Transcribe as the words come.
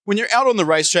When you're out on the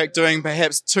racetrack doing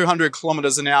perhaps 200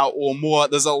 kilometers an hour or more,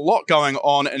 there's a lot going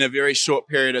on in a very short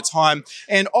period of time.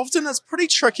 And often it's pretty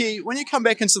tricky when you come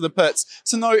back into the pits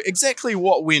to know exactly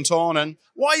what went on and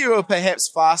why you were perhaps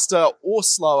faster or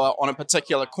slower on a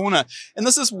particular corner. And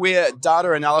this is where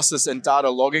data analysis and data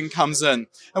logging comes in.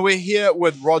 And we're here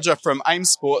with Roger from AIM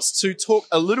Sports to talk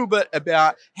a little bit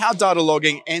about how data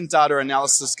logging and data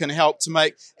analysis can help to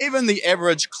make even the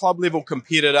average club level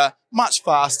competitor much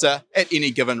faster at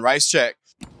any given racetrack.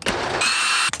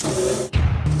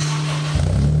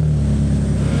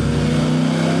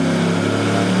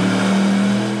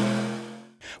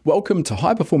 Welcome to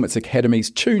High Performance Academy's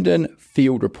Tuned In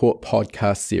Field Report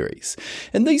podcast series.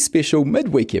 In these special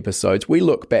midweek episodes, we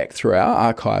look back through our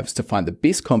archives to find the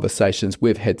best conversations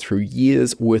we've had through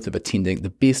years worth of attending the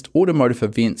best automotive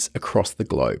events across the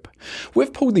globe.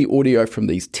 We've pulled the audio from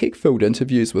these tech-filled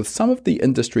interviews with some of the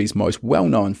industry's most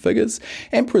well-known figures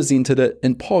and presented it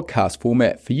in podcast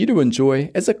format for you to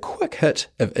enjoy as a quick hit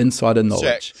of insider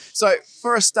knowledge. So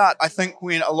for a start, I think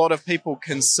when a lot of people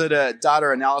consider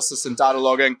data analysis and data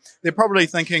logging, they're probably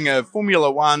thinking of Formula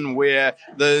One, where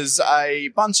there's a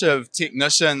bunch of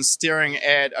technicians staring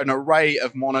at an array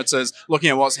of monitors, looking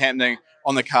at what's happening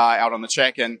on the car out on the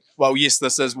track. And well, yes,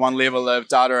 this is one level of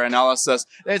data analysis.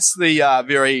 That's the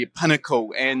very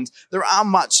pinnacle, and there are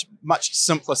much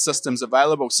simpler systems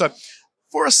available. So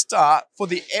for a start, for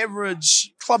the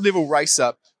average club level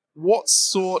racer, what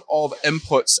sort of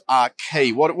inputs are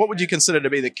key? What would you consider to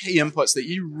be the key inputs that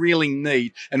you really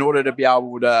need in order to be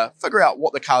able to figure out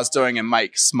what the car's doing and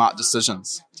make smart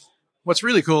decisions? What's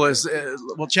really cool is,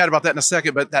 we'll chat about that in a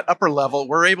second, but that upper level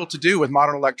we're able to do with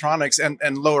modern electronics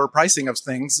and lower pricing of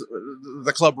things.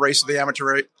 The club racer, the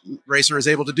amateur racer is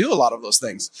able to do a lot of those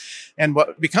things. And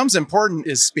what becomes important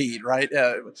is speed, right?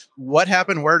 What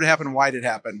happened, where did it happen, why did it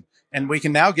happen? And we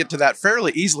can now get to that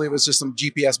fairly easily with just some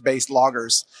GPS-based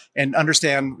loggers and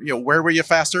understand, where were you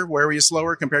faster, where were you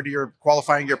slower compared to your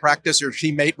qualifying, your practice, your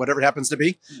teammate, whatever it happens to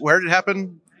be. Where did it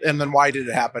happen? And then why did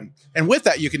it happen? And with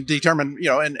that, you can determine,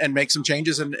 and make some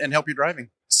changes and help your driving.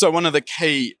 So one of the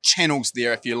key channels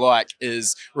there, if you like,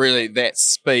 is really that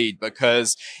speed,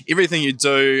 because everything you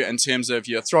do in terms of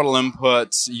your throttle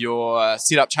input, your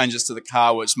setup changes to the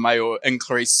car, which may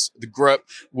increase the grip,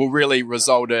 will really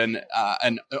result in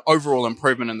an overall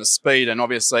improvement in the speed. And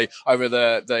obviously, over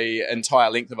the entire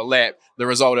length of a lap, the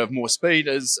result of more speed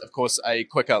is, of course, a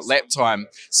quicker lap time.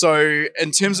 So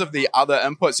in terms of the other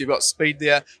inputs, you've got speed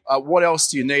there. What else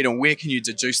do you need, and where can you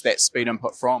deduce that speed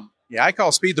input from? Yeah, I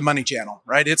call speed the money channel,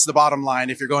 right? It's the bottom line.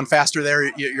 If you're going faster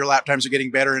there, your lap times are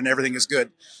getting better and everything is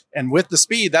good. And with the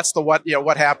speed, that's the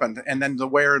what happened. And then the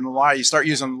where and the why. You start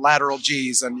using lateral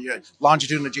Gs and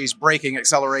longitudinal Gs, braking,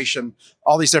 acceleration,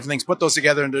 all these different things. Put those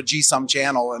together into a G-sum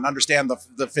channel and understand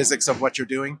the physics of what you're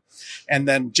doing. And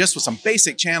then just with some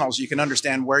basic channels, you can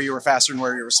understand where you were faster and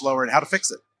where you were slower and how to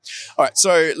fix it. All right,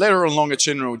 so lateral and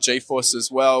longitudinal G-force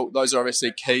as well, those are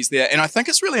obviously keys there. And I think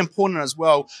it's really important as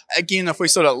well, again, if we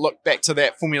sort of look back to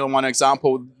that Formula One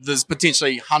example, there's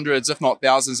potentially hundreds, if not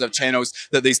thousands of channels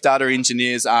that these data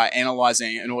engineers are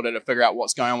analyzing in order to figure out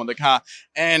what's going on with the car.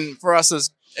 And for us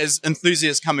as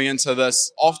enthusiasts coming into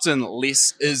this, often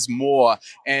less is more,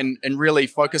 and really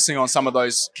focusing on some of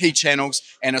those key channels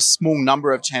and a small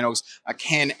number of channels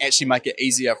can actually make it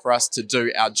easier for us to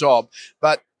do our job.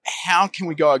 But how can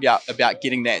we go about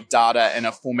getting that data in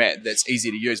a format that's easy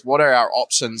to use? What are our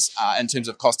options in terms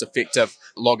of cost-effective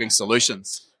logging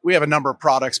solutions? We have a number of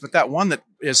products, but that one that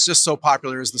is just so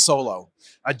popular is the Solo,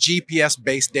 a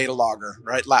GPS-based data logger,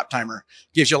 right? Lap timer.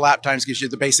 Gives you lap times, gives you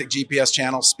the basic GPS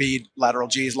channel, speed, lateral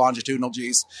Gs, longitudinal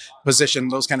Gs, position,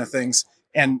 those kind of things.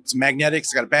 And it's magnetic,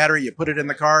 it's got a battery, you put it in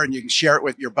the car and you can share it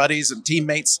with your buddies and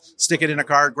teammates, stick it in a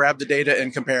car, grab the data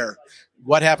and compare.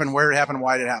 What happened, where it happened,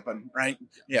 why did it happen, right?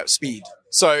 Yeah, speed.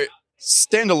 So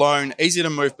standalone, easy to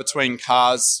move between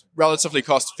cars, relatively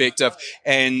cost effective,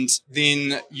 and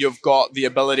then you've got the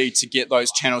ability to get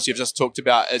those channels you've just talked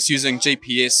about. It's using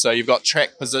GPS, so you've got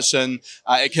track position,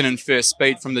 it can infer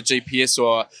speed from the GPS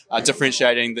or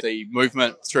differentiating the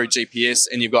movement through GPS,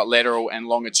 and you've got lateral and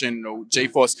longitudinal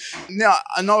G-force. Now,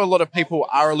 I know a lot of people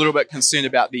are a little bit concerned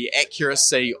about the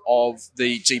accuracy of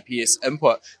the GPS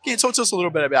input. Can you talk to us a little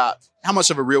bit about how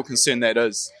much of a real concern that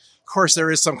is? Of course,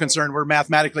 there is some concern. We're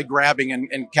mathematically grabbing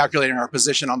and calculating our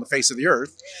position on the face of the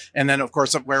earth. And then, of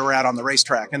course, where we're at on the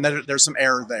racetrack. And then there's some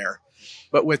error there.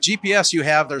 But with GPS,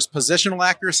 there's positional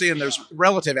accuracy and there's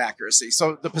relative accuracy.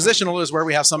 So the positional is where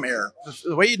we have some error.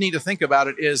 The way you need to think about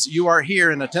it is you are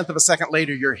here and a tenth of a second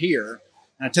later, you're here.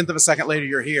 And a tenth of a second later,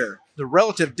 you're here. The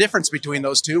relative difference between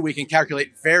those two, we can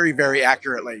calculate very, very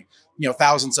accurately,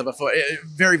 thousandths of a foot,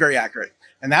 very, very accurate.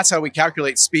 And that's how we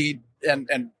calculate speed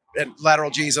and lateral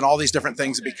Gs and all these different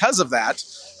things. Because of that,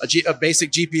 a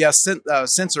basic GPS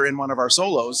sensor in one of our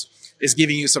Solos is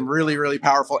giving you some really, really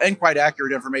powerful and quite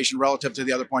accurate information relative to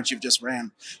the other points you've just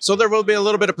ran. So there will be a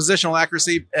little bit of positional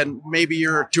accuracy, and maybe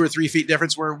your 2 or 3 feet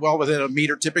difference. We're well within a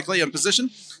meter typically in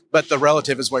position, but the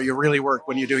relative is where you really work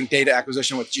when you're doing data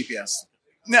acquisition with GPS.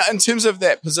 Now, in terms of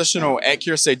that positional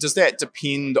accuracy, does that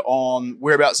depend on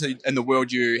whereabouts in the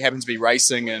world you happen to be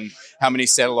racing and how many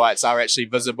satellites are actually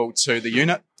visible to the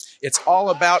unit? It's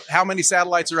all about how many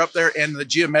satellites are up there and the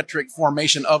geometric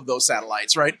formation of those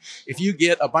satellites, right? If you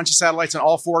get a bunch of satellites in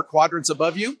all 4 quadrants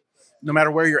above you, no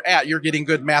matter where you're at, you're getting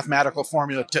good mathematical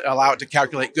formula to allow it to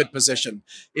calculate good position.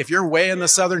 If you're way in the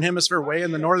southern hemisphere, way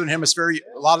in the northern hemisphere,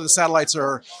 a lot of the satellites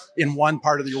are in one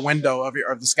part of your window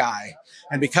of the sky.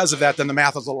 And because of that, then the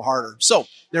math is a little harder. So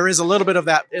there is a little bit of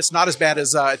that. It's not as bad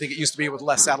as I think it used to be with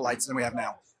less satellites than we have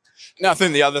now. Now, I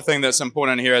think the other thing that's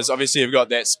important here is obviously you've got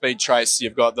that speed trace,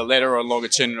 you've got the lateral and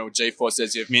longitudinal G-force,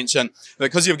 as you've mentioned.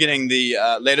 Because you're getting the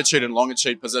latitude and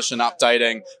longitude position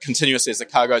updating continuously as the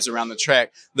car goes around the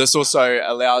track, this also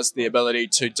allows the ability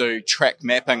to do track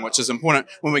mapping, which is important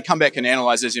when we come back and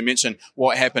analyze, as you mentioned,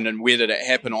 what happened and where did it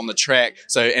happen on the track.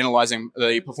 So analyzing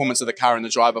the performance of the car and the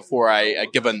driver for a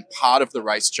given part of the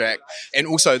racetrack. And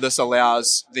also this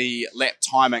allows the lap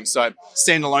timing. So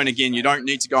standalone again, you don't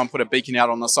need to go and put a beacon out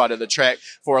on the side of the track.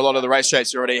 For a lot of the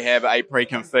racetracks, you already have a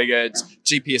pre-configured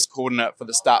GPS coordinate for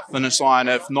the start-finish line.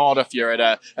 If not, if you're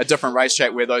at a different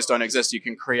racetrack where those don't exist, you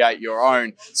can create your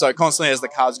own. So constantly as the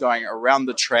car's going around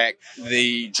the track,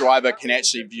 the driver can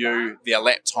actually view their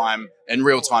lap time in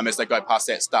real time as they go past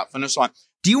that start-finish line.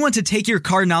 Do you want to take your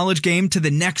car knowledge game to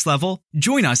the next level?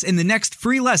 Join us in the next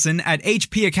free lesson at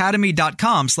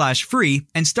hpacademy.com/free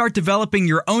and start developing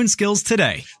your own skills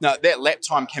today. Now, that lap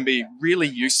time can be really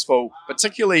useful,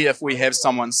 particularly if we have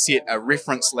someone set a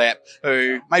reference lap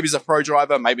who maybe is a pro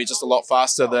driver, maybe just a lot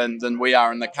faster than we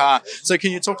are in the car. So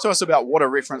can you talk to us about what a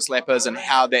reference lap is and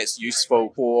how that's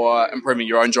useful for improving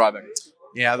your own driving?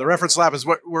 Yeah, the reference lap is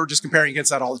what we're just comparing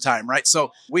against that all the time, right?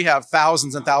 So we have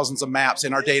thousands and thousands of maps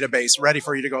in our database ready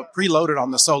for you to go preloaded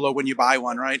on the Solo when you buy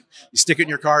one, right? You stick it in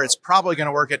your car. It's probably going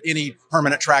to work at any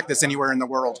permanent track that's anywhere in the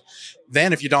world.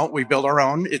 Then if you don't, we build our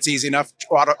own. It's easy enough,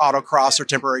 autocross or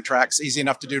temporary tracks, easy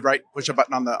enough to do, right? Push a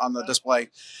button on the display.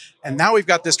 And now we've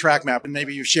got this track map, and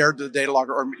maybe you shared the data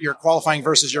logger or you're qualifying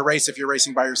versus your race if you're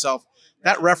racing by yourself.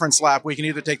 That reference lap, we can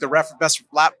either take the best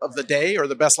lap of the day or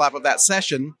the best lap of that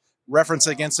session, reference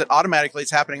against it automatically.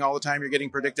 It's happening all the time. You're getting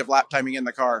predictive lap timing in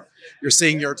the car. You're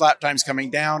seeing your lap times coming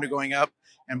down to going up.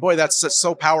 And boy, that's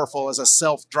so powerful as a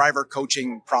self-driver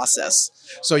coaching process.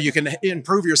 So you can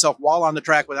improve yourself while on the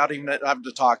track without even having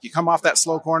to talk. You come off that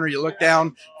slow corner, you look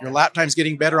down, your lap time's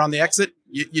getting better on the exit.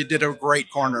 You did a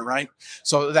great corner, right?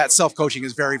 So that self-coaching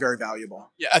is very, very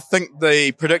valuable. Yeah, I think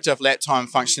the predictive lap time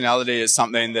functionality is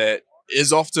something that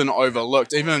is often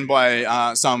overlooked, even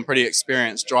by some pretty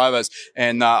experienced drivers.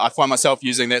 And I find myself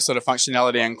using that sort of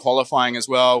functionality in qualifying as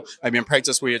well, maybe in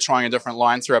practice where you're trying a different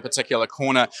line through a particular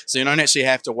corner. So you don't actually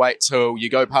have to wait till you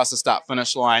go past the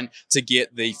start-finish line to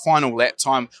get the final lap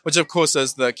time, which of course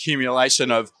is the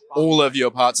accumulation of all of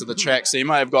your parts of the track. So you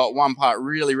might have got one part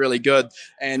really, really good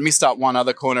and messed up one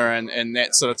other corner, and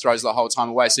that sort of throws the whole time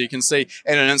away. So you can see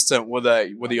in an instant whether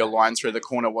your line through the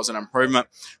corner was an improvement.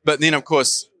 But then, of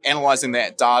course, analyzing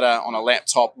that data on a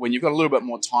laptop when you've got a little bit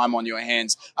more time on your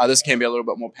hands, this can be a little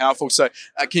bit more powerful. So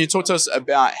can you talk to us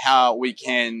about how we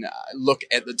can look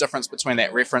at the difference between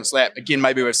that reference lap? Again,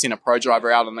 maybe we've seen a pro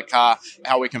driver out in the car,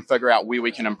 how we can figure out where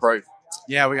we can improve.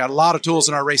 Yeah, we got a lot of tools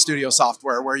in our Race Studio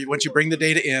software where once you bring the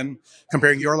data in,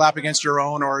 comparing your lap against your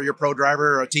own or your pro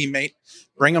driver or a teammate,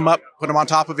 bring them up, put them on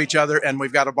top of each other, and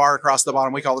we've got a bar across the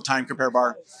bottom we call the time compare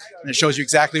bar. And it shows you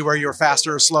exactly where you're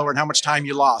faster or slower and how much time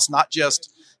you lost, not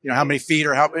just how many feet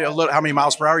or how many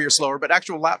miles per hour you're slower, but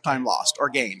actual lap time lost or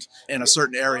gained in a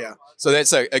certain area. So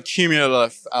that's a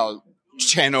cumulative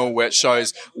channel which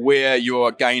shows where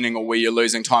you're gaining or where you're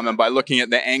losing time, and by looking at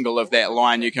the angle of that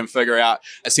line you can figure out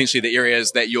essentially the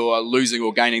areas that you're losing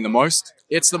or gaining the most.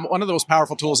 It's one of those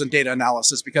powerful tools in data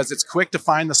analysis because it's quick to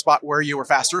find the spot where you were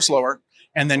faster or slower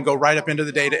and then go right up into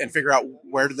the data and figure out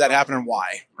where did that happen and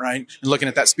why, right? And looking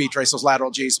at that speed trace, those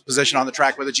lateral Gs, position on the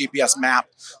track with a GPS map,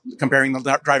 comparing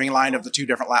the driving line of the two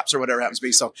different laps or whatever it happens to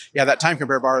be. So yeah, that time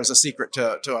compare bar is a secret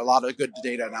to a lot of good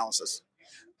data analysis.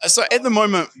 So at the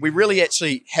moment, we really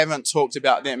actually haven't talked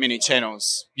about that many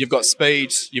channels. You've got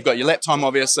speed, you've got your lap time,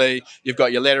 obviously, you've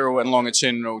got your lateral and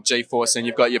longitudinal G-force, and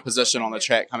you've got your position on the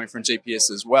track coming from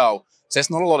GPS as well. So that's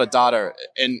not a lot of data.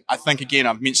 And I think, again,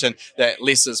 I've mentioned that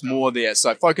less is more there.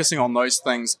 So focusing on those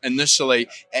things initially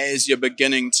as you're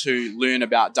beginning to learn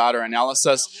about data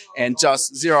analysis, and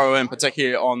just zero in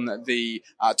particularly on the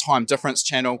time difference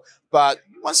channel. But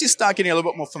once you start getting a little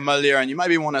bit more familiar and you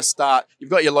maybe want to start, you've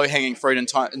got your low-hanging fruit in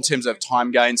terms of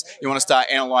time gains, you want to start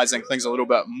analyzing things a little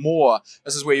bit more,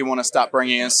 this is where you want to start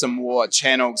bringing in some more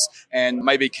channels and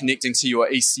maybe connecting to your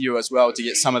ECU as well to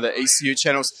get some of the ECU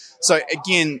channels. So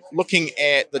again, looking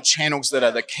at the channels that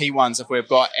are the key ones, if we've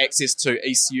got access to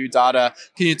ECU data,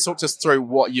 can you talk us through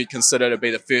what you'd consider to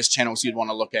be the first channels you'd want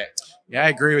to look at? Yeah, I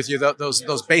agree with you. Those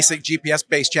basic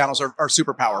GPS-based channels are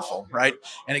super powerful, right?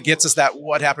 And it gets us that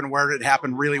what happened, where did it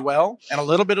happen really well, and a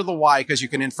little bit of the why, because you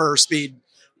can infer speed.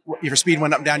 If your speed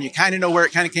went up and down, you kind of know where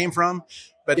it kind of came from.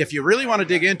 But if you really want to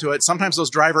dig into it, sometimes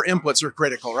those driver inputs are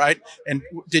critical, right? And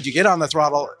did you get on the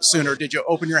throttle sooner? Did you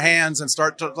open your hands and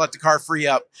start to let the car free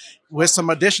up? With some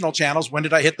additional channels, when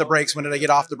did I hit the brakes? When did I get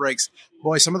off the brakes?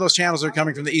 Boy, some of those channels are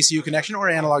coming from the ECU connection or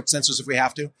analog sensors if we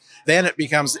have to. Then it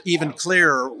becomes even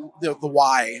clearer the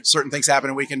why certain things happen,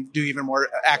 and we can do even more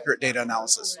accurate data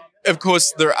analysis. Of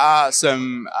course, there are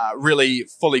some really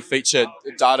fully featured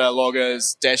data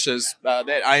loggers, dashes that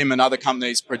AIM and other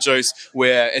companies produce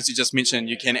where, as you just mentioned,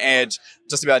 you can add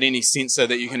just about any sensor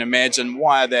that you can imagine,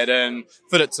 wire that in,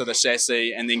 fit it to the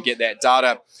chassis, and then get that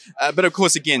data. But of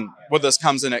course, again, with this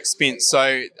comes an expense.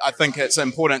 So I think it's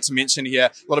important to mention here,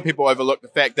 a lot of people overlook the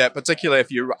fact that particularly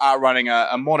if you are running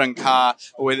a modern car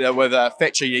with a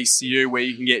factory ECU where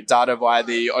you can get data via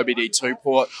the OBD2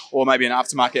 port or maybe an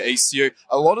aftermarket ECU,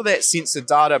 a lot of that sensor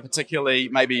data, particularly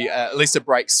maybe at least a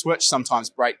brake switch, sometimes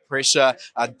brake pressure,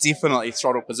 definitely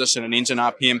throttle position and engine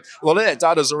RPM, a lot of that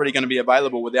data is already going to be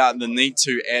available without the need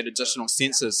to add additional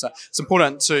sensors. So it's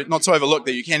important to not to overlook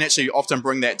that you can actually often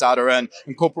bring that data in,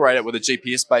 incorporate it with a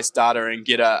GPS-based data and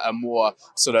get a more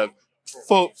sort of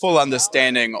full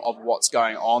understanding of what's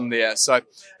going on there. So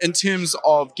in terms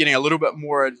of getting a little bit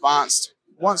more advanced,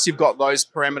 once you've got those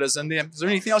parameters in there, is there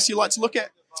anything else you'd like to look at?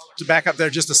 To back up there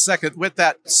just a second, with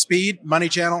that speed, money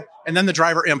channel, and then the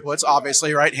driver inputs,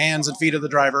 obviously, right? Hands and feet of the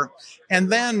driver.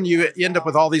 And then you end up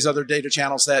with all these other data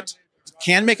channels that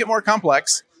can make it more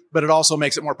complex, but it also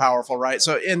makes it more powerful, right?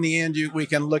 So in the end, we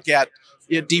can look at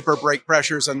deeper brake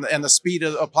pressures and the speed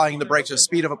of applying the brakes, the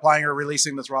speed of applying or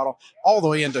releasing the throttle, all the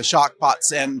way into shock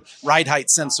pots and ride height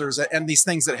sensors and these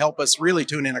things that help us really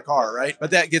tune in a car, right?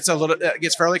 But that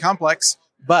gets fairly complex.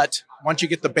 But once you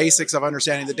get the basics of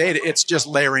understanding the data, it's just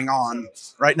layering on,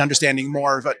 right? And understanding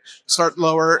more. But start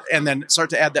lower and then start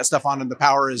to add that stuff on, and the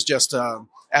power is just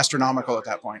astronomical at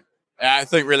that point. I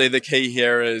think really the key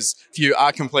here is if you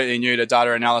are completely new to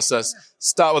data analysis,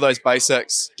 start with those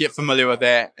basics, get familiar with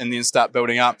that, and then start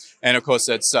building up. And of course,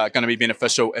 it's going to be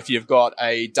beneficial if you've got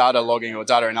a data logging or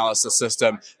data analysis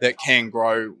system that can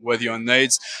grow with your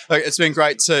needs. Look, it's been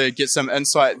great to get some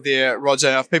insight there, Roger.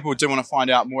 Now, if people do want to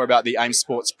find out more about the AIM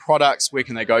Sports products, where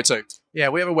can they go to? Yeah,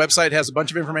 we have a website, it has a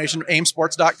bunch of information,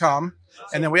 aimsports.com.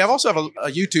 And then we also have a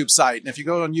YouTube site. And if you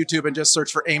go on YouTube and just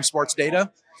search for AIM Sports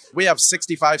Data, we have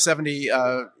 65, 70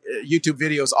 YouTube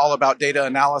videos all about data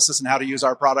analysis and how to use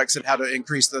our products and how to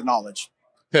increase the knowledge.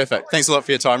 Perfect. Thanks a lot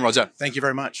for your time, Roger. Thank you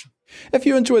very much. If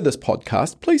you enjoyed this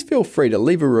podcast, please feel free to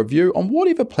leave a review on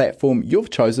whatever platform you've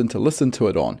chosen to listen to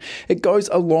it on. It goes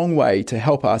a long way to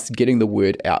help us getting the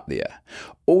word out there.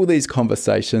 All these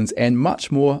conversations and much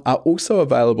more are also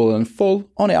available in full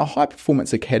on our High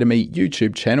Performance Academy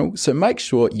YouTube channel, so make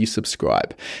sure you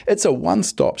subscribe. It's a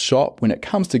one-stop shop when it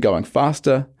comes to going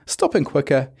faster, stopping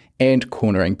quicker, and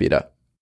cornering better.